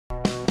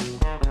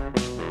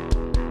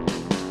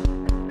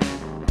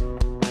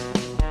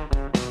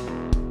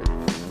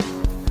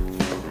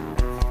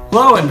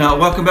Hello and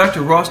welcome back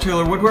to Ross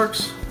Taylor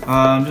Woodworks.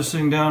 I'm just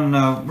sitting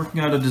down working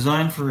out a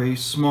design for a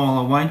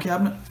small wine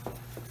cabinet.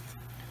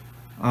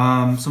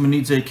 Someone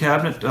needs a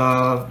cabinet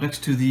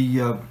next to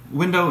the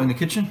window in the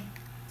kitchen.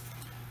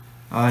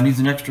 Needs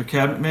an extra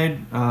cabinet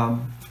made,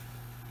 and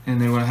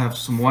they want to have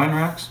some wine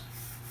racks.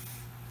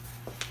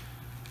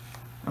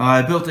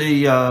 I built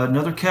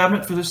another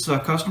cabinet for this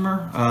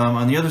customer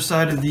on the other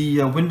side of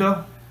the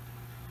window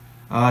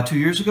 2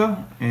 years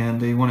ago,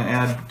 and they want to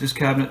add this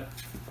cabinet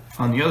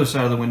on the other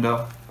side of the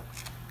window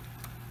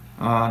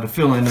to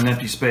fill in an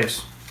empty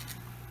space.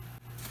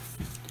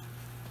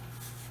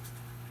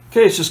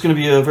 Okay, it's just going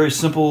to be a very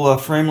simple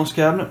frameless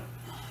cabinet.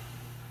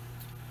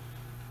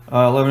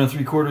 11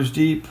 3/4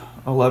 deep,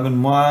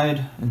 11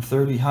 wide, and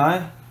 30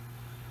 high.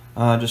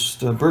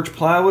 Just birch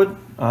plywood.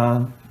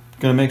 Going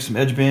to make some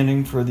edge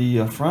banding for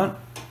the front.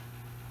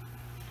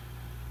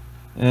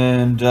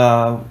 And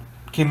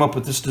came up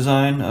with this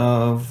design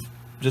of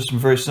just some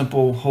very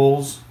simple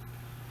holes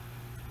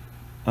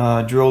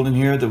drilled in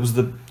here. That was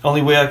the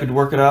only way I could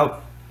work it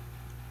out.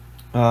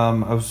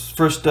 I was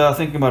first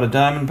thinking about a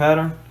diamond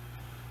pattern,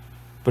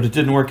 but it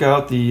didn't work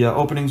out. The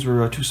openings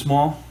were too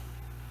small,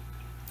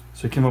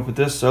 so I came up with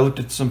this. I looked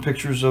at some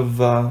pictures of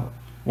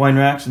wine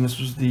racks, and this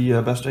was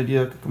the best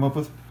idea I could come up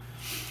with.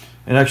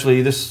 And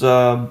actually, this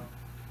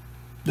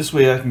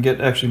way I can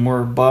get actually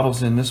more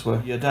bottles in this way.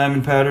 The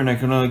diamond pattern, I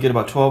can only get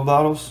about 12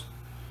 bottles,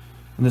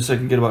 and this I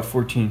can get about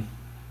 14.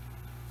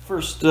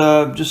 First,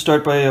 just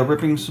start by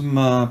ripping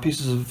some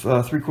pieces of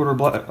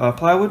 3/4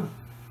 plywood.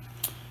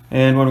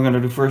 And what I'm going to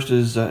do first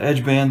is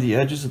edge band the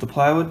edges of the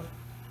plywood.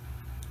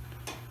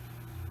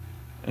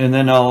 And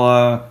then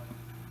I'll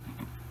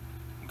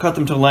cut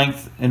them to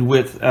length and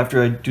width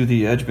after I do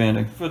the edge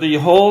banding. For the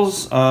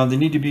holes, they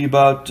need to be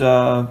about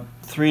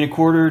 3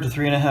 1/4 to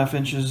 3.5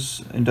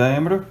 inches in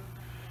diameter.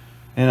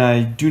 And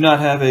I do not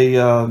have a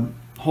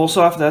hole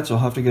saw for that, so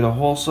I'll have to get a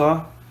hole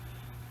saw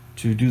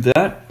to do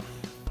that.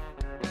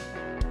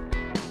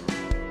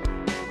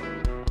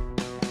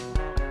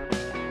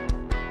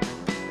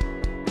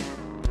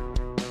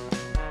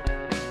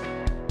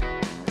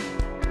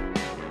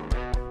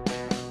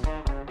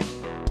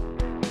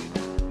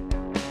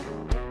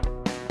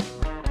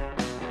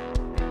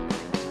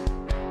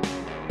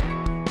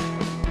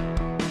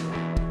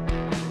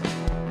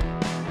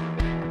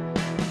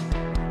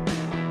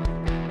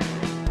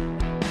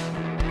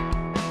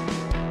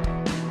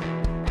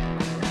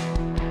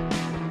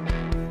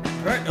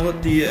 Alright, I'll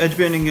let the edge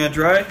banding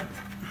dry,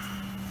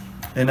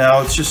 and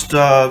now it's just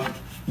a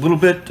little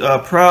bit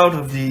proud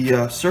of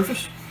the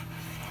surface.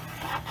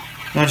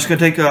 Now I'm just going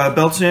to take a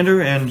belt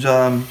sander and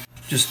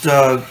just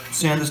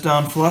sand this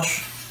down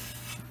flush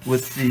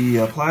with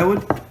the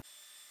plywood.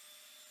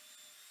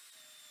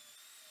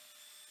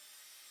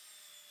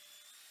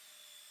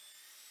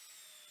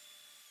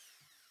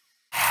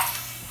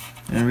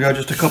 And we got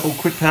just a couple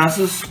quick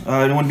passes.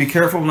 I want to be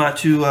careful not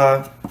to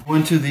go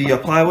into the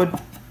plywood.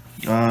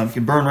 You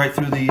can burn right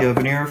through the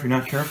veneer if you're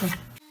not careful.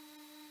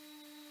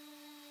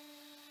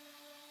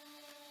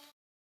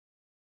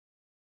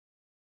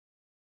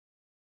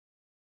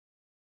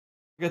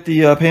 Get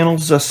the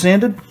panels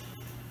sanded.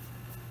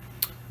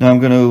 Now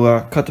I'm going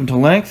to cut them to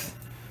length.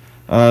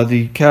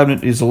 The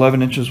cabinet is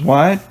 11 inches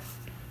wide,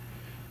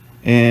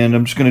 and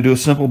I'm just going to do a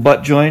simple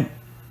butt joint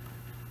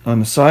on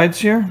the sides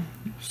here.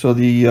 So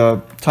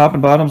the top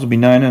and bottoms will be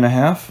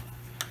 9.5.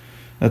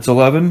 That's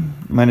 11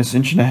 minus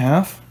 1.5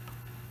 inches.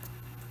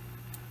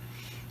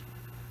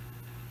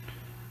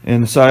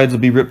 And the sides will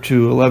be ripped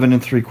to 11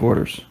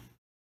 3/4.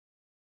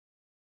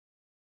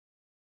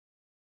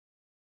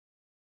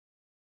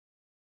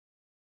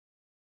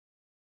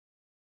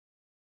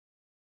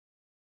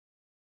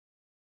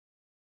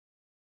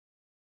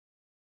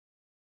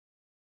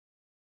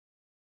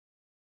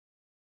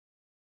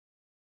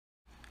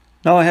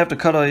 Now I have to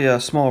cut a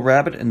small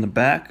rabbet in the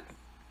back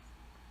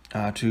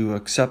to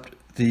accept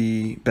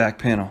the back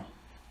panel.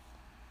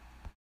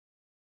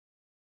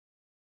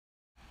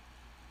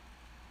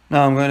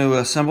 Now I'm going to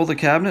assemble the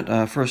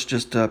cabinet, first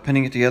just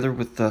pinning it together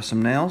with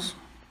some nails,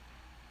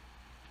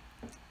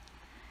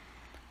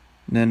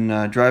 and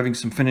then driving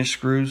some finished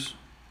screws,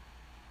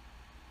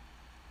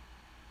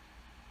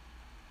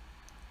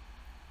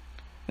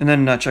 and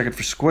then check it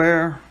for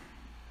square.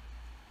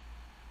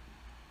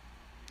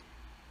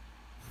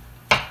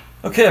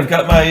 Okay, I've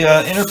got my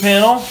inner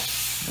panel,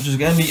 which is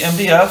going to be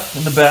MDF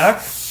in the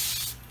back,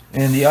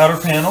 and the outer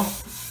panel.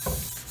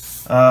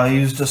 I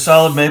used a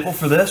solid maple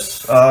for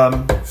this.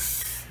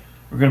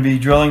 We're going to be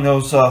drilling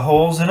those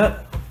holes in it,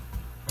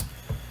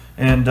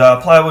 and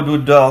plywood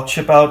would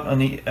chip out on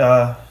the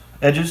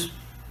edges,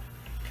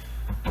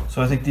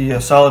 so I think the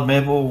solid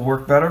maple will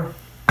work better.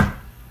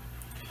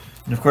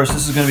 And of course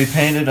this is going to be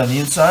painted on the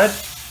inside.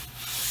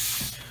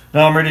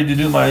 Now I'm ready to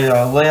do my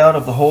layout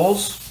of the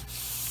holes,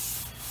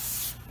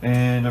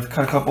 and I've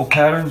cut a couple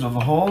patterns of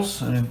the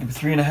holes, and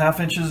 3.5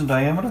 inches in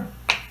diameter.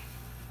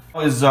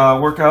 Is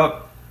work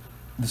out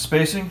the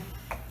spacing.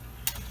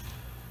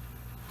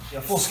 A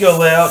full scale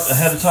layout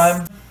ahead of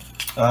time.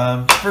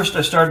 First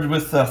I started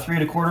with 3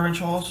 1/4 inch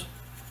holes.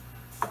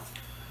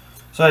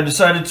 So I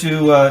decided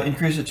to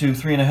increase it to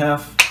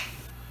 3.5.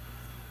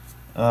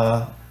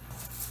 I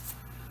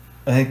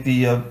think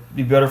the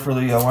be better for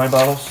the wine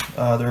bottles.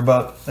 They're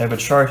about. I have a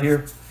chart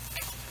here.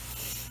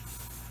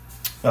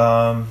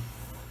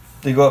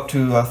 They go up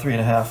to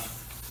 3.5,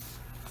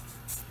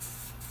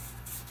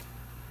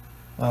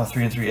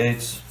 3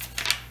 3/8.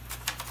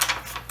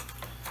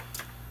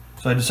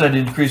 So I decided to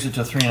increase it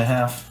to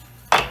 3.5.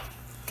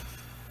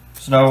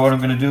 So now what I'm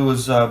going to do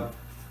is on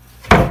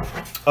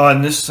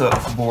this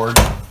board,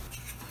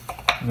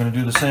 I'm going to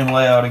do the same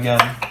layout again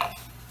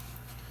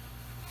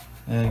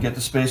and get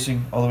the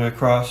spacing all the way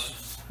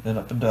across and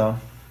up and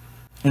down.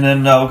 And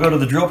then we'll go to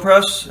the drill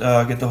press,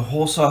 get the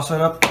hole saw set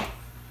up.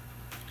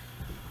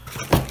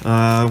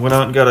 Went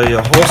out and got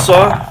a hole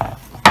saw.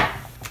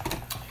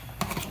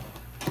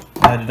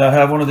 I did not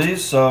have one of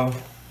these, so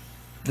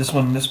this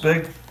one this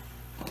big.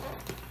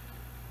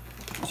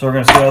 So we're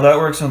going to see how that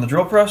works on the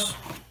drill press.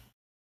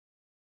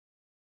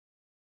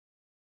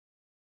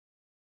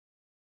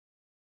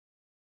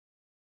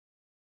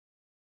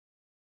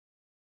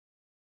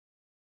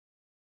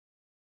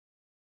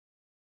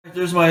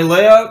 There's my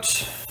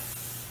layout.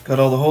 Got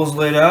all the holes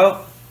laid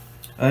out.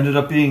 I ended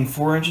up being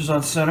 4 inches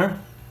on center.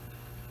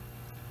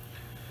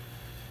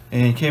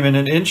 And came in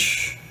 1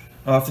 inch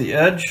off the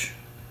edge.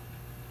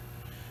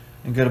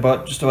 And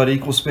got just about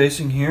equal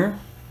spacing here.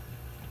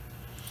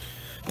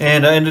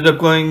 And I ended up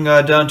going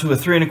down to a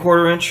 3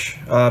 1/4 inch,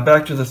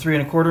 back to the 3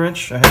 1/4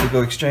 inch. I had to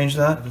go exchange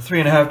that. The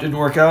 3.5 didn't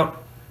work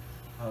out.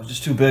 It was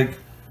just too big.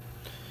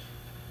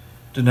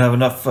 Didn't have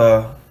enough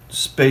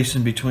space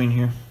in between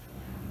here.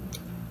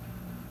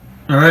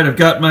 Alright, I've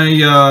got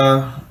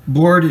my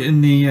board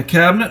in the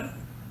cabinet.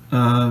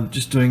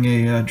 Just doing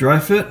a dry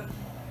fit.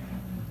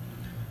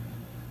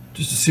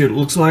 Just to see what it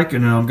looks like,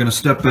 and then I'm going to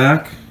step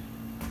back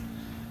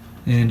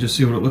and just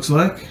see what it looks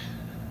like.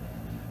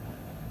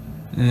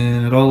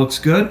 And it all looks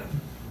good.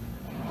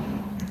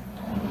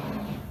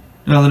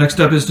 Now the next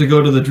step is to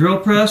go to the drill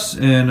press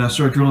and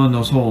start drilling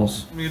those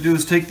holes. What I'm going to do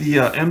is take the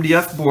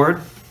MDF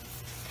board,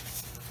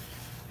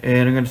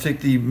 and I'm going to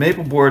take the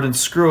maple board and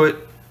screw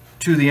it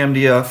to the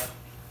MDF.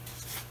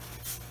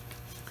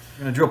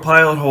 I'm going to drill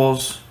pilot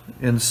holes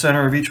in the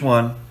center of each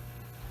one.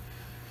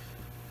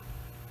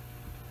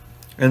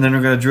 And then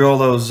we're going to drill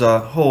those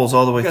holes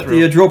all the way through.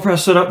 Got the drill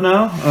press set up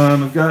now.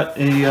 I've got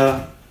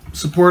a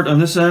support on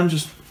this end,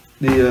 just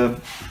the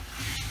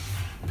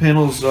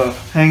panels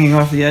hanging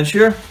off the edge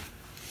here.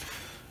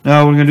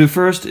 Now what we're going to do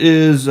first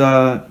is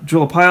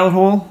drill a pilot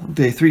hole with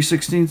a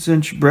 3/16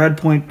 inch brad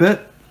point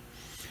bit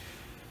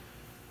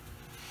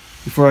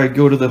before I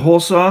go to the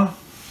hole saw.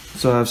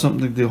 So I have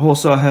something. The hole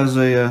saw has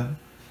a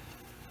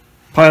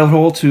pilot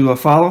hole to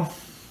follow.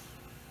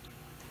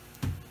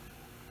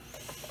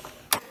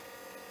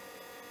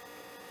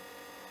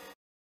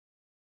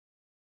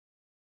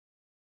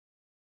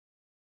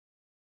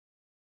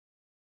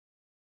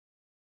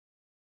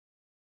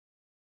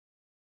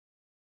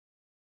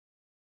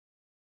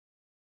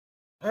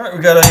 Alright,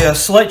 we got a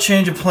slight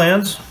change of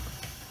plans.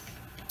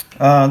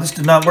 This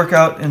did not work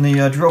out in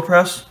the drill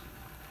press.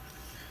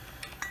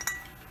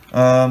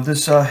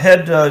 This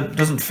head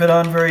doesn't fit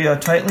on very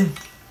tightly.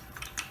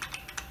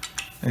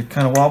 It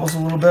kind of wobbles a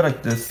little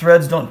bit. The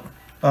threads don't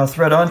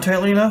thread on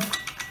tightly enough.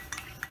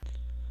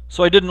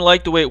 So I didn't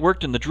like the way it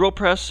worked in the drill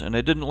press, and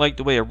I didn't like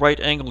the way a right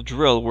angle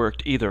drill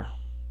worked either.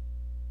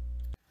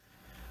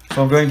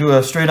 So I'm going to do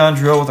a straight on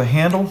drill with a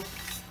handle,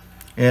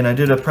 and I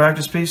did a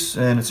practice piece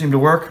and it seemed to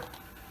work.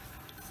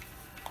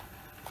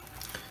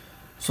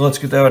 So let's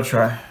give that a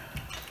try.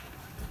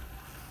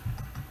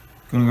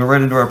 Going to go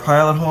right into our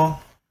pilot hole.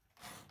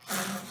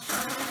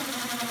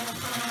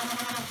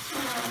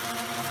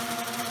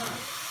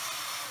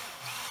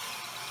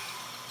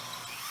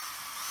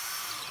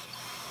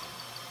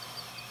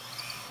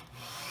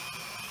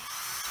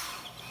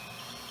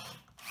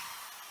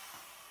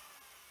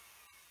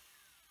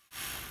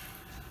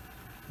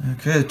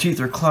 Okay, the teeth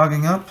are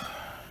clogging up.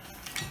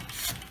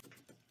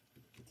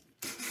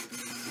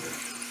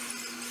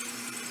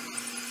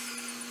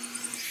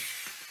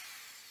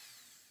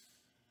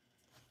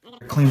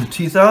 Clean the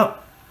teeth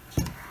out.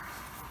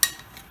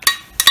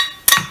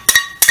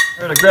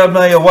 Alright, I grabbed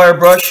my wire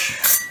brush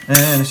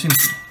and I seem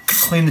to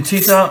clean the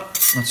teeth out.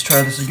 Let's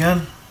try this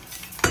again.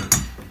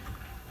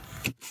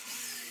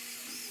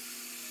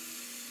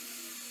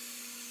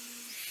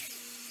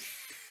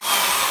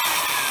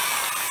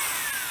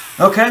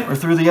 Okay, we're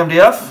through the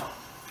MDF.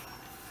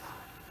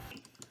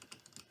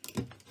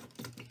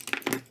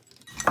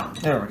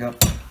 There we go.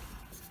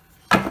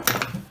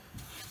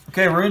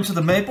 Okay, we're into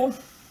the maple.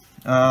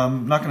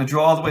 I'm not going to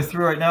drill all the way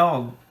through right now.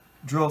 I'll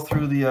drill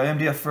through the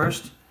MDF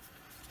first.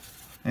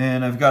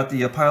 And I've got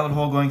the pilot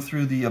hole going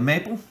through the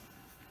maple.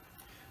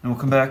 And we'll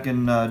come back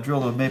and drill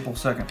the maple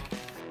second.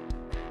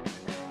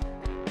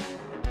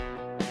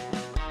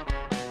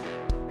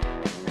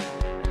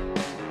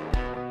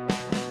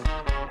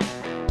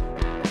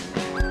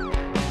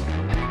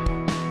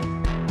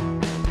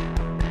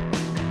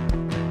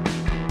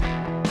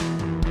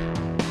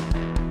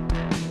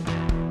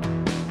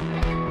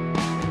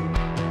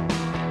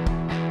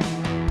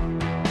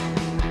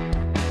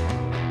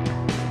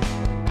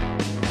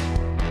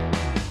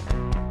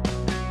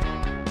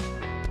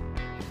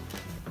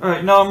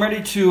 Alright, now I'm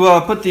ready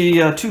to put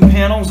the two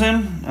panels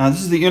in.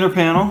 This is the inner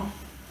panel.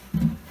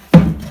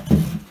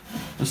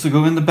 This will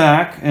go in the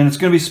back, and it's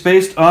going to be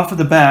spaced off of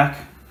the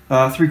back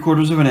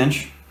 3/4 of an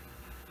inch.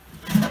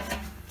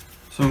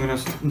 So I'm going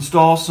to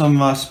install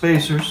some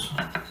spacers.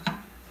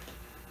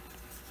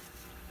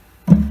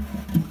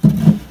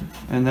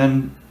 And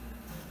then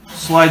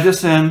slide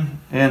this in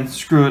and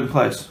screw it in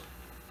place.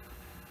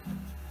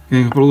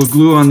 Okay, put a little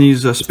glue on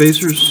these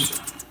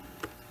spacers.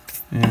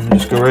 And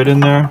just go right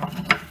in there.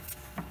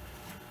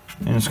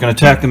 And it's going to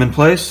tack them in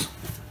place.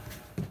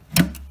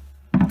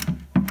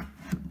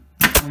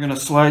 We're going to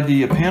slide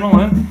the panel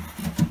in.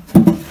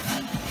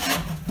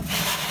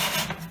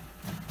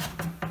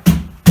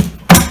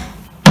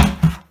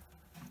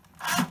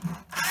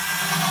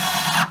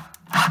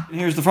 And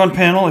here's the front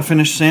panel. I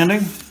finished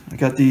sanding. I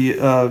got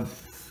the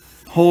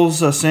holes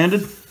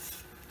sanded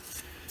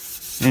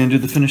and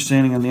did the finished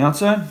sanding on the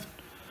outside.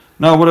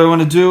 Now what I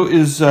want to do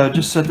is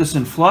just set this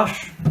in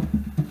flush.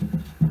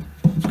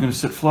 It's going to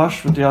sit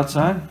flush with the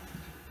outside.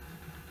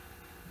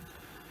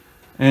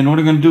 And what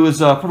I'm going to do is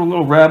put a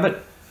little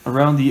rabbet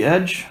around the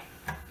edge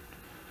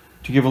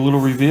to give a little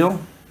reveal.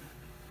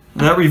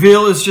 That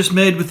reveal is just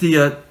made with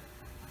the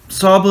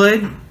saw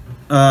blade.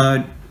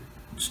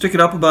 Stick it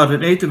up about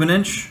 1/8 of an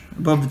inch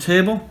above the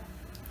table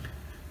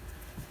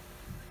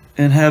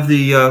and have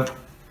the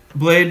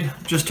blade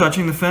just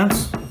touching the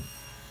fence.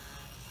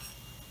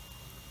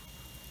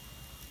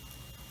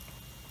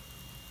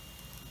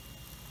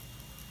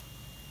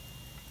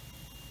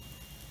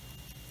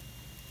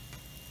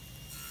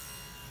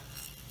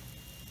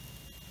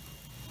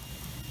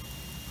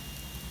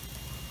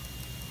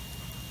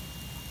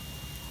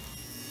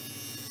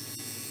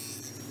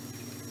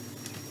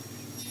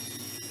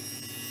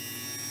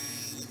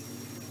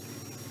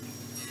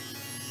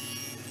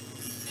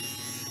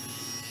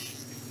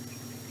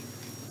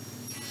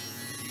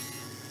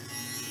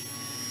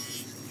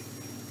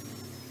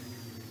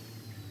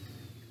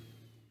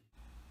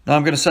 Now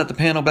I'm going to set the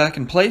panel back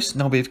in place.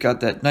 Now we've got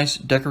that nice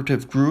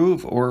decorative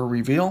groove or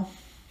reveal.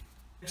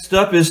 Next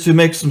up is to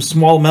make some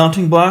small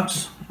mounting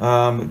blocks. Just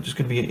going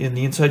to be in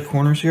the inside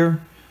corners here.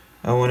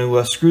 I want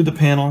to screw the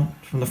panel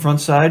from the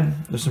front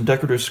side. There's some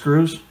decorative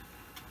screws.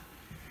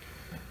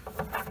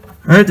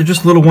 Alright, they're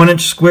just little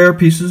 1-inch square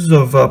pieces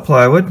of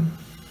plywood.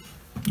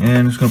 And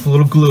I'm just going to put a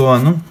little glue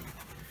on them.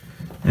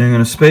 And I'm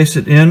going to space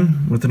it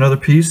in with another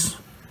piece.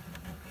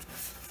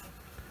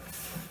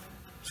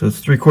 So it's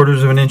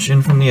 3/4 of an inch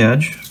in from the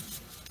edge.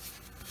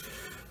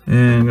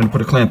 And I'm going to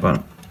put a clamp on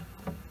it.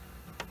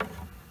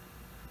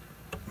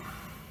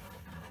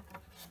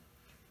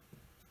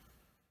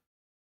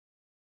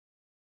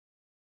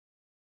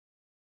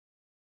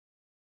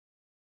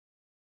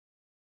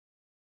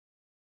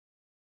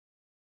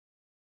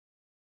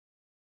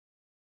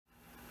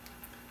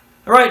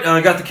 Alright, I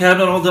got the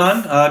cabinet all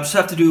done. I just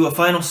have to do a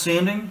final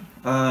sanding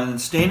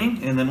and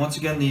staining, and then once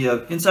again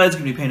the inside is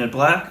going to be painted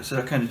black, so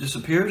that kind of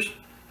disappears.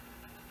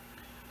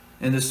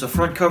 And this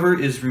front cover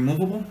is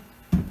removable.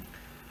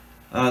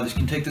 You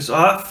can take this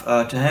off.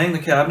 To hang the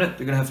cabinet,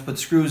 they're going to have to put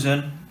screws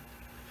in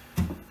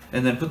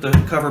and then put the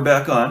cover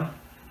back on.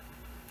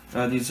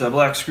 These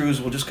black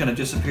screws will just kind of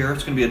disappear.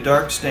 It's going to be a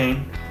dark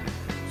stain.